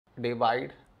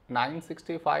divide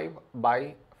 965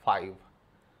 by 5.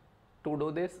 To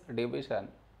do this division,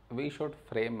 we should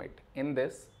frame it in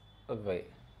this way.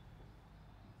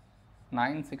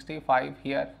 965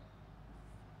 here,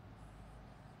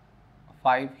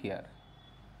 5 here.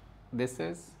 This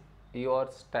is your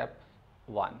step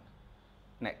 1.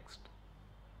 Next,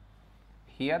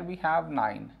 here we have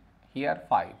 9, here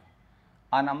 5.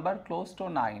 A number close to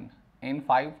 9 in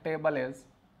 5 table is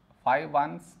 5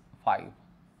 ones 5.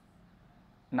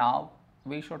 Now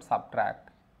we should subtract,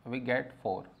 we get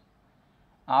 4.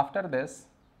 After this,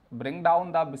 bring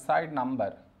down the beside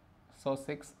number, so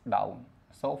 6 down,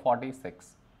 so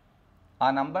 46.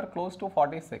 A number close to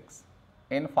 46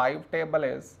 in 5 table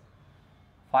is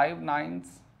 5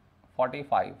 nines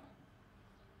 45.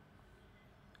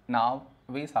 Now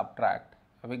we subtract,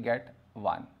 we get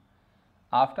 1.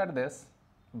 After this,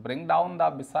 bring down the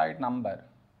beside number,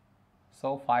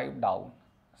 so 5 down,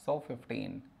 so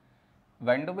 15.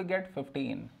 When do we get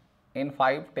 15? In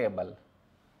 5 table,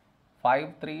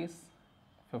 5 threes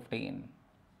 15.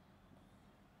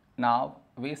 Now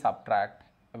we subtract,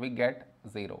 we get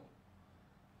 0.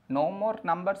 No more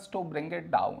numbers to bring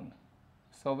it down,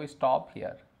 so we stop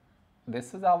here.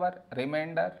 This is our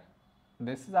remainder,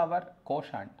 this is our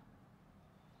quotient.